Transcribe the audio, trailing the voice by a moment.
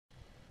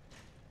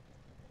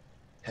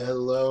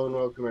Hello and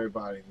welcome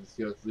everybody. This is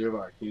Yost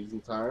Learmark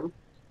using time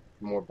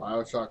for more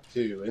Bioshock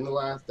 2. In the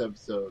last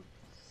episode,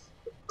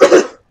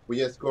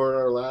 we escorted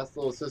our last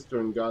little sister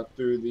and got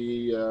through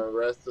the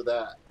rest of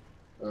that.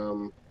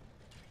 Um,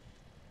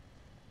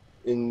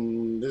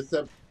 in this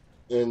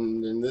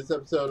in this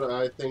episode,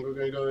 I think we're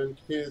going to go and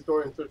continue the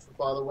story and search for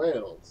Father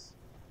Wales.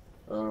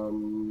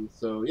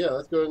 So yeah,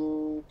 let's go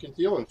and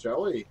continue on,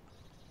 shall we?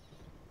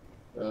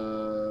 Can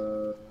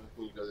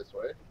you go this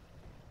way?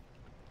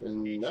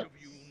 And Each that's... of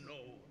you know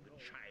the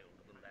child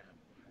of the Lamb.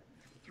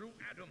 Through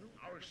Adam,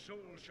 our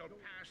souls shall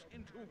pass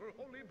into her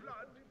holy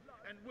blood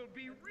and will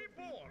be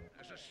reborn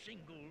as a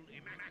single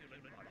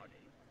immaculate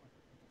body.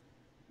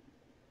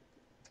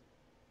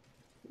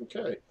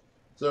 Okay.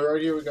 So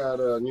right here we got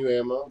new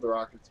ammo, the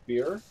rocket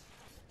spear.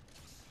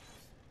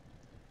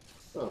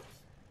 Oh.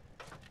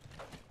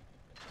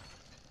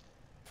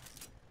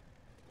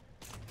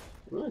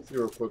 Let me see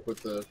real quick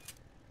with the...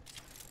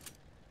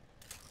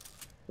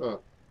 Huh.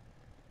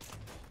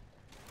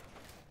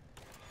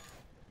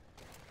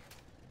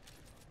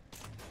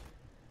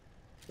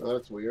 Oh,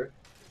 that's weird.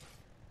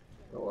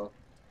 Oh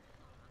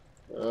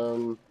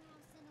well.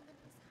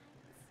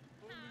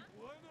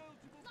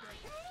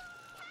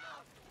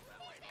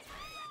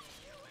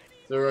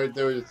 So right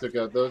there we just took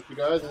out those two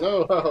guys.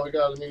 No, we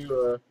got a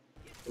new,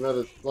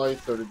 another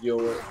splicer to deal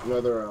with.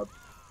 Another,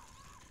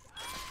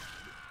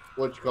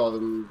 what you call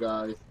them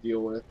guys to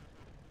deal with.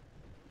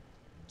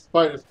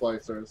 Spider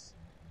splicers.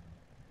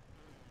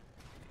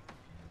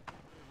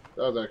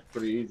 That was actually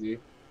pretty easy.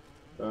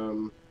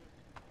 I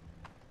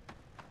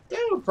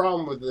have a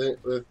problem with it,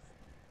 with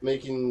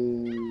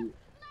making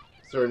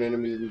certain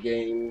enemies in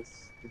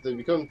games. They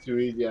become too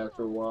easy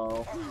after a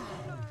while.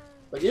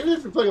 Like, even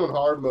if you're playing on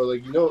hard mode,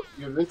 like, you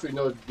eventually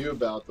know what to do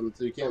about them,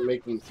 so you can't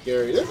make them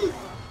scary. This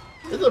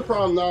is a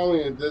problem not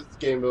only in this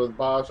game, but with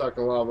Bioshock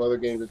and a lot of other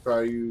games that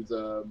try to use,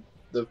 the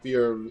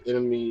fear of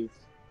enemies.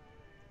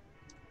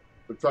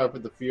 Or try to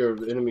put the fear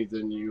of enemies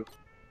in you.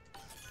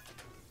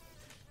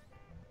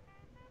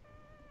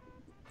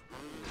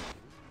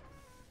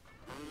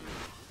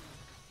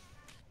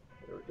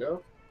 There we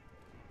go.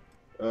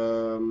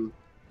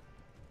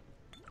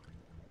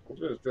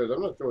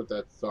 I'm not sure what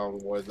that song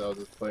was that was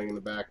just playing in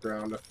the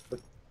background.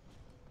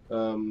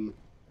 Though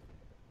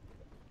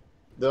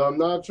I'm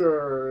not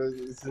sure,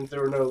 since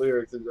there were no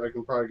lyrics, I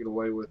can probably get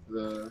away with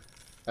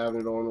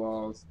having it on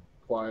while I was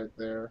quiet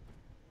there.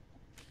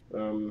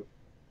 So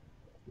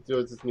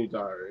it's this new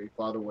diary,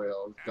 Father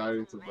Wales,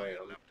 Guidance of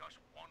Lamb. Left us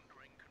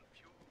wandering,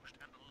 confused,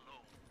 and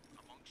alone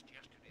amongst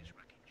yesterday's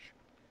wreckage.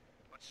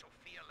 But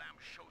Sophia Lamb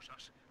shows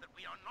us that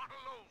we are not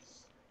alone.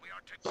 We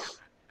are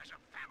together as a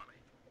family.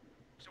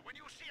 So when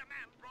you see a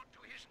man brought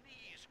to his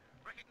knees,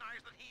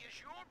 recognize that he is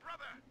your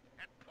brother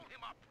and pull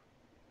him up.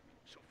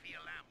 Sophia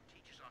Lamb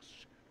teaches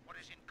us what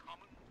is in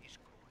common is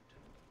good.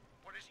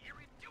 What is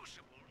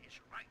irreducible is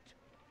right.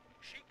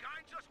 She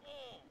guides us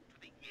all to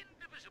the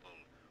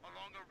indivisible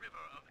along a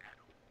river of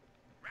Adam.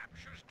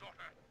 Rapture's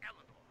daughter,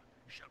 Eleanor,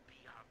 shall be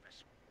our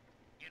vessel.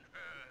 In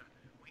her,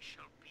 we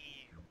shall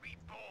be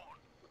reborn.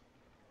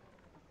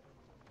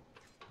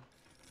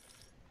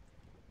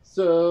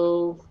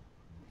 So,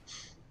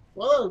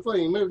 while I was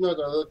playing, you may have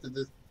noticed I looked at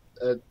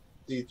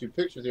these two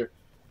pictures here.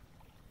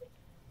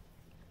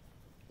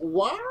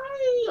 Why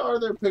are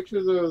there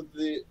pictures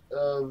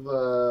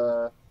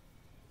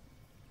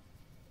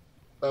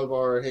of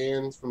our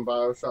hands from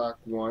Bioshock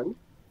 1?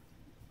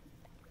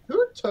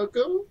 Who took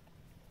them?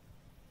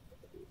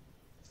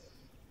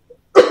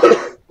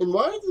 And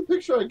why is the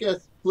picture, I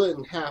guess, split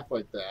in half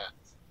like that?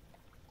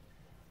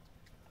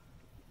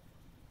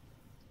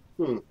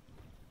 I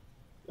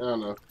don't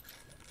know.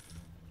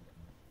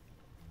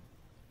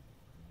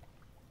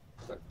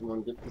 Come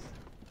on, get this.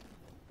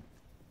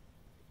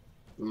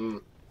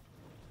 Oh,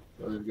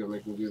 it's gonna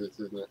make me do this,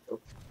 isn't it? Oh.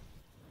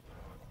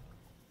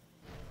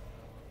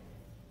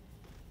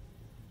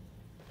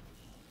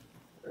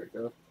 There we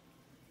go.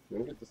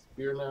 Can I get the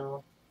spear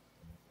now?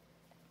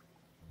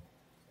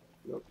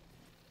 Nope.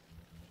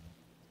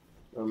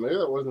 Oh, maybe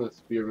that wasn't a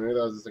spear. Maybe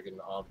that was just like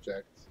an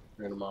object,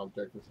 random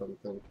object or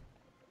something.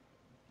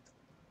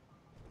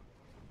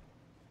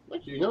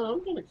 Actually, you know,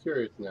 I'm kind of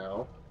curious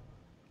now.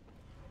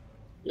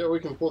 Yeah, we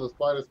can pull the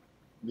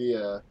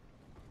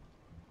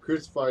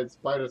crucified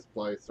spider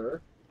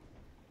splicer.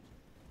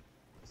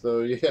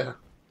 So yeah.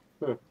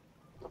 But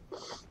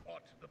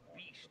the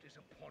beast is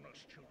upon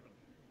us, children.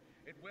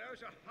 It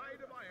wears a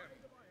hide of iron,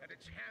 and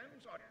its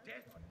hands are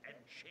death and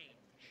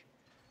change.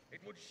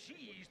 It would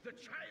seize the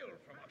child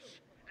from us,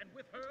 and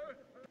with her...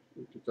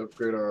 Let's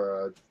upgrade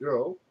our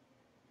drill.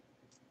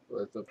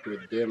 Let's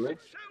upgrade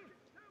damage.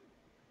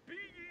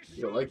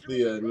 I like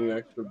the new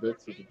extra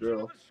bits with the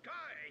drill.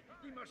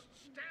 We must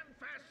stand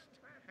fast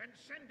and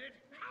send it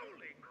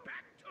howling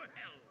back to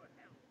hell.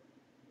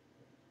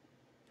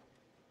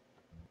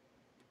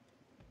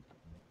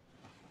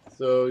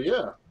 So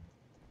yeah.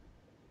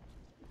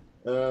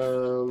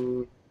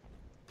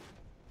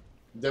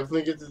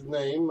 Definitely gets his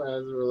name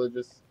as a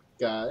religious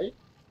guy.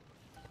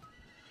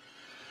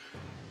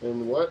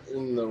 And what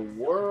in the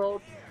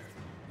world?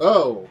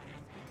 Oh!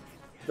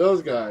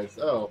 Those guys.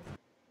 Oh.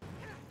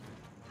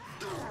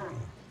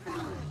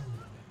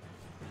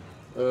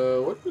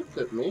 What just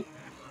hit me?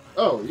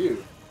 Oh,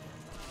 you.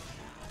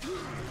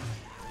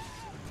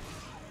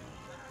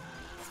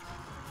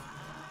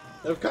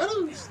 I've kind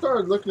of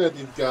started looking at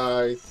these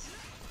guys.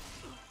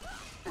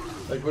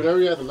 Like, whenever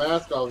you have the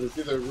mask off, you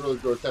see their really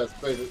grotesque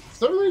faces. For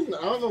some reason,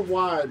 I don't know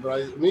why, but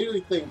I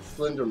immediately think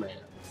Slender Man.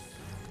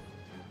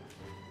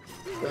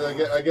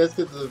 And I guess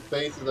because the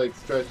face is, like,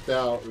 stretched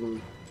out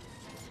and...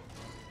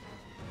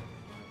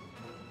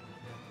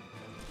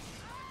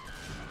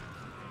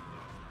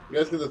 I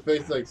guess because the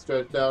face is, like,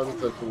 stretched out in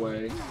such a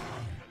way.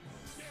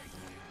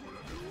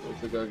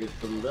 So I gotta get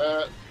some of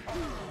that.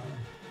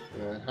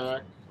 And a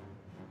hack.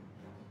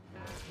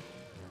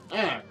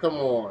 Ah, come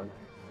on.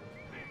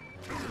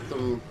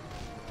 Some...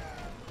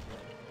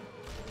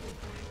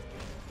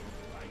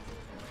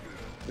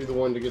 Be the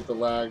one to get the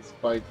lag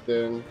spiked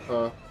in,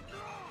 huh?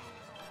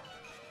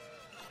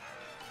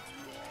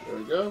 There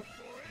we go.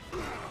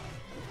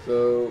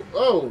 So,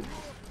 oh!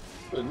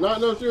 Did not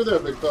know you were there,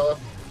 big fella.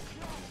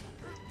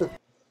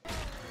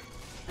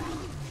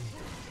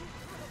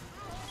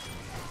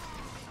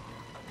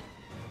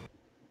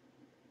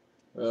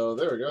 Oh,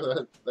 there we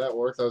go. That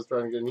works. I was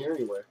trying to get in here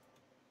anyway.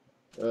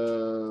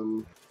 There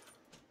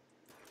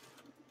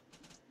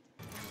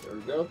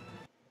we go.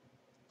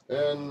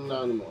 And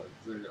not anymore.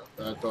 There we go.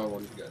 That's all I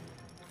wanted to get.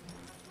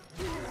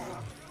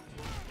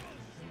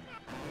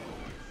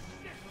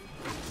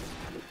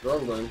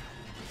 Wrong button.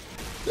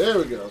 There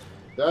we go.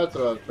 That's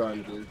what I was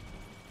trying to do.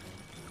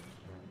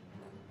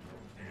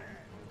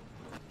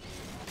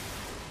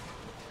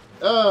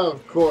 Oh,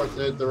 of course,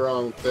 I hit the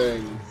wrong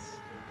things.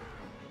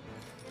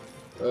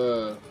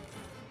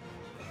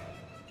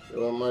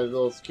 Well, my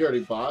little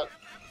security bot.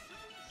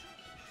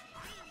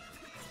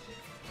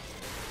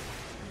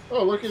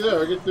 Oh, looky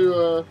there. I get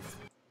to,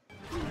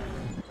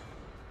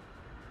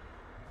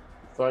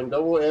 find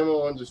double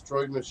ammo on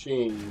destroyed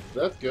machines.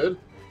 That's good.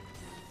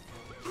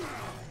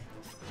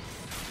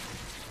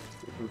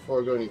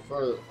 Before I go any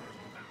further.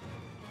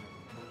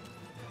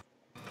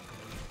 There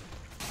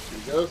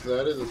we go. So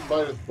that is a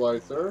spider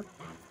splicer.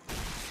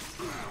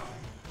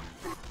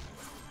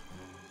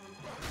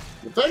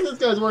 The fact this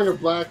guy's wearing a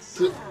black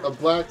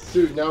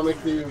suit now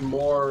makes it even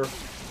more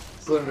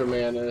Slender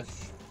Man-ish.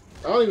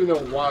 I don't even know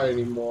why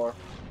anymore.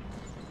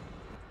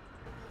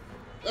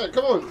 Hey,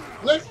 come on!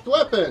 Next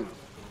weapon!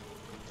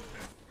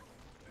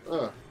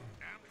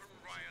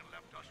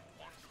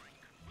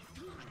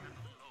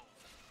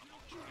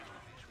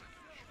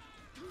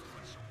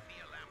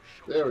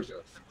 There we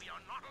go.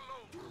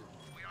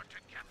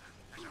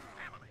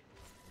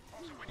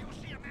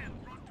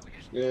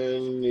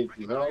 And need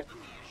some help.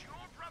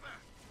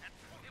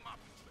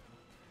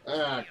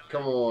 Ah,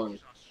 come on.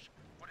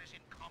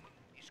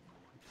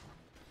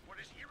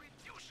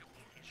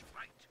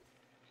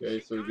 Okay,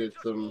 so we get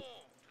some.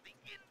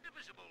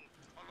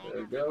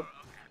 There we go.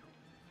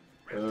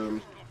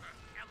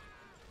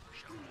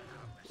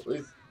 At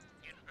least.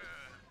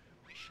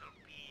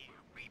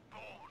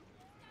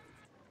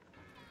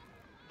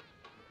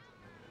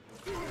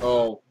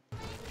 Oh.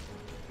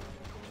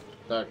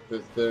 Attack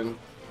this then.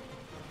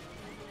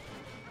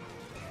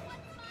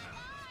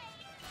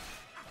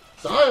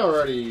 Die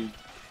already!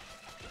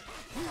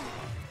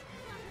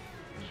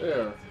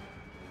 There.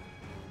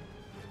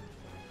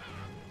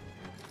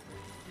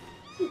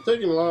 It's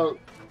taking a lot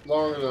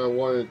longer than I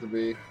wanted it to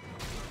be.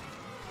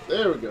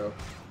 There we go.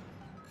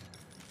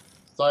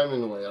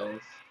 Simon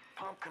Wales.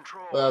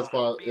 That's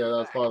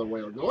Father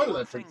Wales. No wonder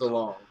that took so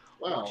long.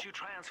 Wow. Once you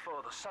transfer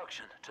the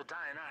suction to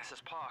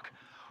Dionysus Park,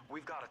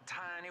 we've got a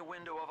tiny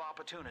window of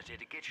opportunity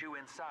to get you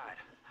inside.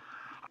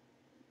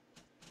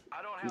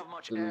 I don't have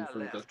much air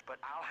left, but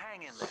I'll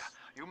hang in there.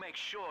 You make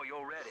sure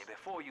you're ready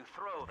before you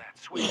throw that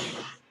switch.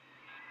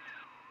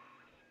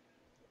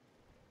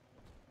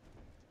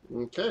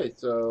 Okay,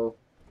 so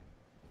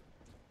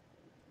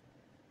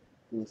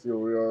let's see where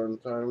we are in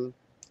time.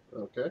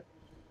 Okay.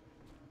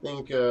 I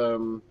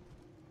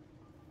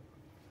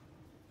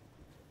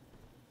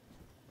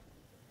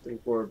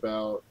think we're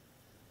about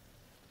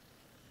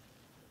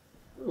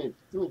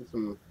doing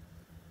some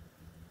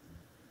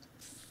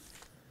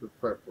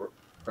prep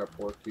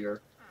work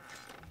here.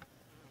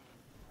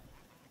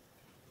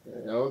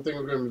 Okay, I don't think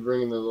we're going to be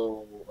bringing our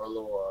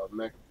little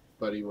mech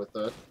buddy with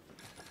us.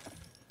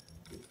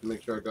 Just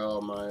make sure I got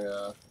all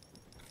my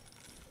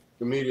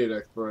immediate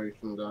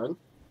exploration done.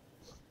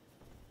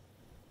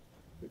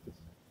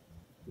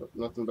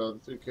 Nothing about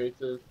the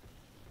suitcases.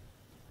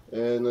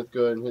 And let's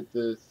go ahead and hit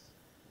this.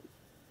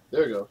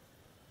 There we go.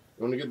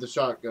 I want to get the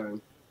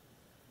shotgun.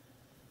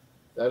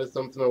 That is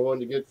something I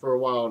wanted to get for a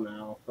while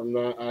now.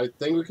 I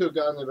think we could have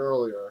gotten it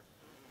earlier.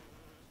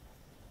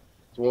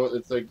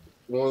 It's like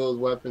one of those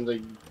weapons that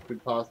you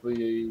could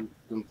possibly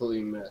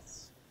completely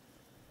miss.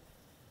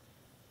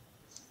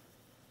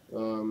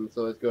 So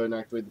let's go ahead and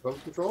activate the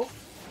pump control.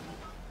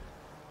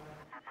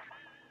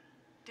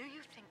 Do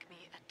you think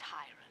me a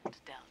tyrant,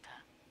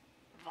 Delta?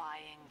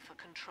 Vying for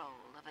control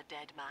of a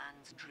dead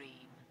man's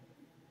dream?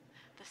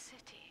 The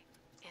city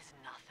is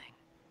nothing.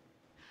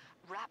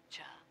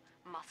 Rapture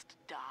must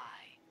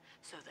die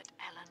so that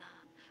Eleanor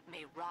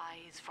may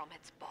rise from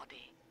its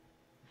body.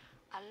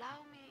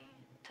 Allow me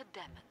to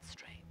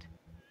demonstrate.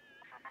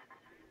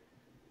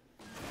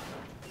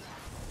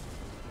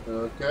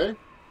 Okay.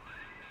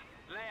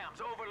 Lamb's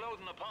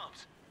overloading the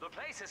pumps. The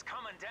place is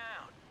coming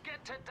down.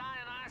 Get to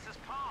Dionysus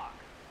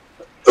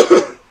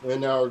Park. And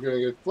now we're gonna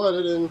get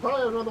flooded and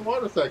probably have another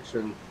water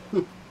section.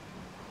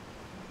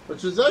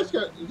 Which is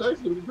actually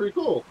gonna be pretty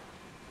cool.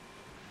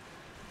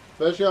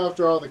 Especially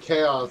after all the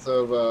chaos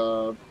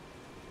of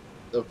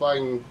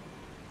fighting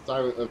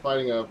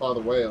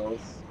Father Wales.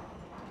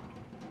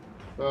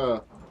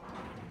 Go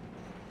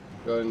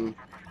ahead and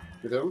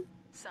get him.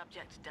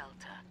 Subject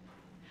Delta,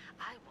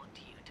 I want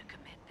you to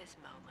commit this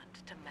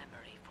moment to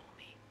memory for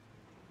me.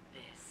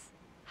 This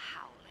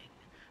howling,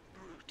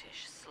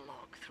 brutish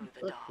slog through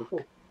the dark.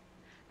 Cool.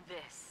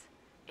 This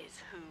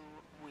is who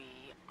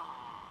we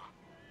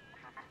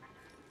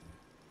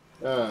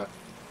are.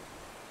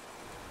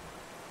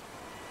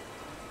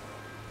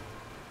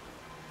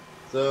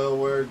 So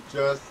we're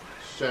just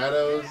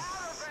shadows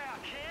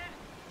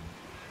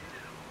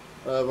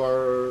of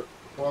our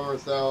former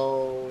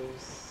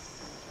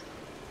selves.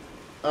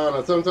 I don't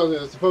know, sometimes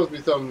there's supposed to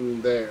be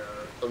something there.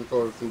 Some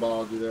sort of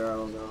symbology there, I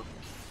don't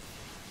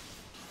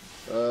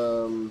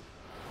know.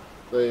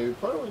 They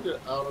probably get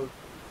out of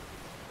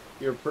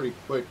here pretty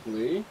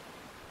quickly.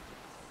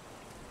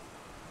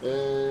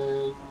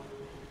 And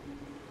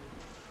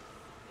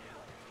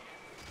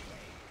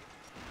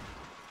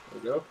there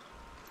we go.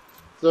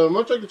 So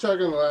much like the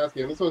shotgun in the last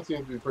game, this one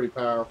seems to be pretty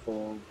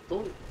powerful.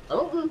 I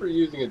don't remember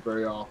using it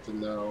very often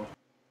though.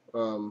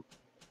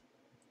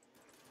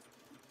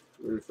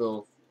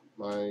 Refill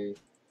my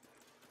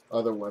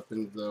other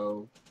weapons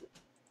though.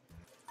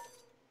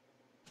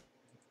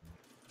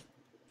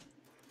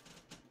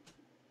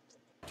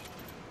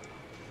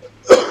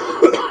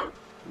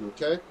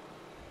 Okay.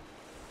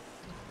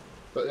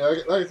 But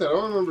like I said, I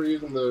don't remember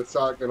using the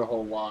shotgun a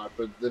whole lot,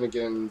 but then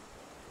again,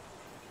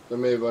 I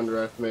may have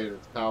underestimated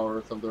its power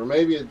or something. Or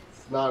maybe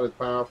it's not as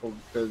powerful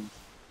because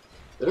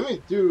the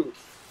enemies do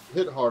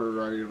hit harder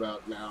right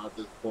about now at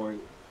this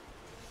point.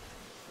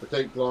 Or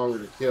take longer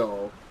to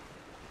kill.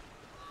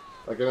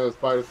 Like I know the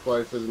spider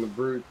splices and the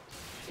brute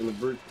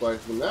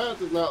splices, and that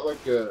does not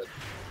look good.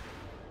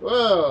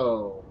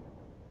 Whoa!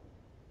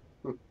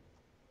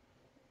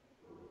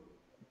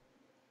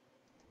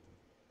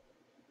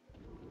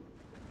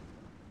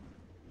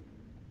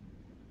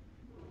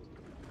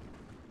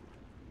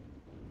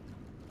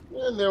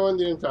 And there went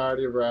the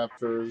entirety of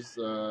Rapture's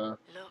Look,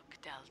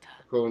 Delta.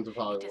 equivalent of It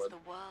is Hollywood.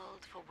 the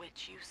world for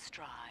which you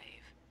strive.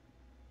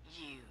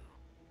 You,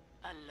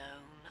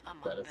 alone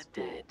among That the is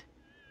cool. dead.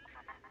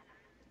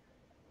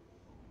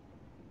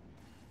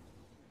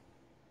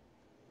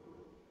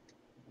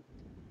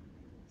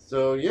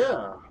 So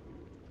yeah.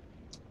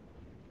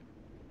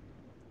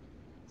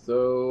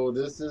 So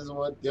this is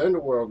what the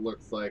underworld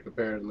looks like,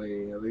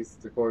 apparently, at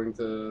least according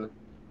to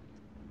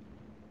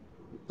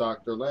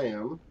Dr.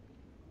 Lamb.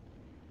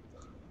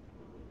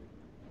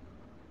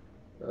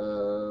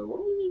 What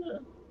do we need to...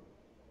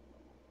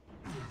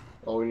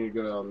 Oh, we need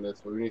to go down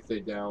this way. We need to stay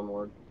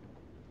downward.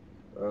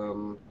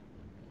 I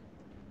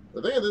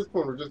think at this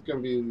point we're just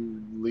going to be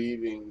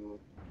leaving.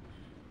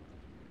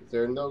 Is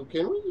there no...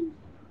 Can we?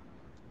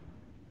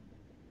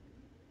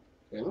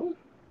 Can we?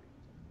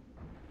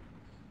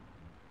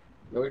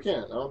 No, we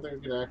can't. I don't think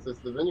we can access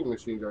the vending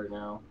machines right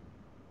now.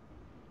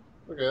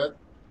 Okay, that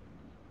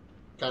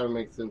kind of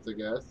makes sense, I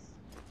guess.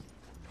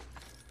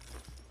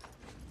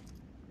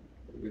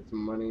 Get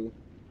some money.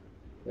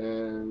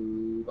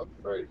 And up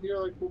right here,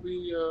 like, we'll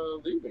be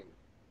leaving.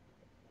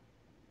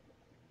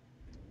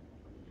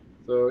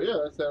 So, yeah,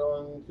 let's head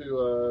on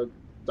to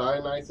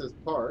Dionysus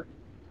Park.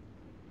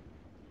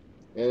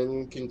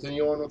 And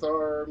continue on with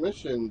our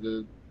mission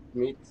to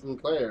meet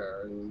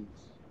Sinclair. And...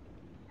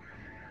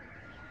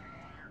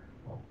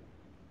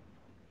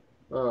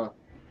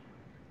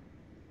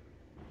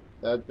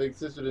 that big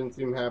sister didn't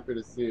seem happy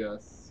to see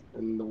us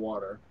in the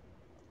water.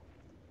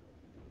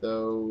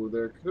 Though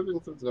there could have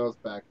been something else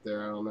back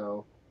there, I don't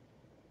know.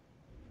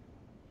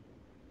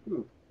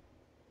 So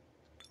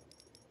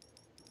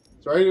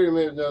right here you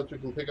may have noticed we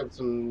can pick up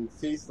some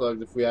sea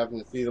slugs if we happen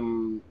to see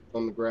them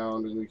on the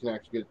ground, and we can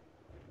actually get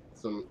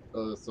some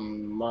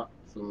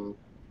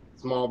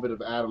small bit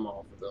of atom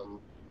off of them.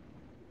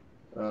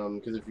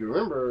 Because if you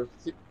remember,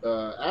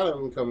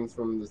 atom comes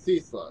from the sea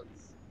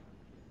slugs.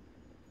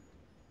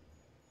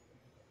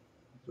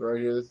 So right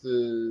here, this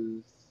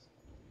is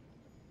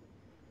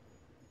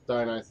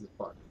Dionysus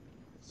Park.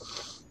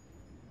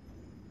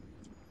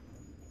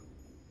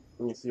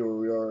 Let me see where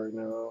we are right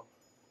now.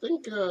 I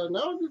think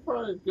now would be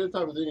probably a good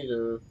time as any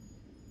to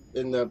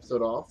end the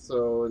episode off.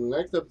 So in the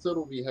next episode,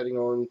 we'll be heading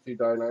on to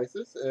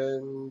Dionysus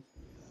and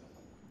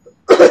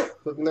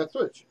flipping that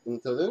switch.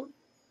 Until then,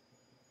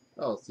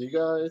 I'll see you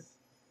guys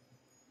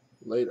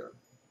later.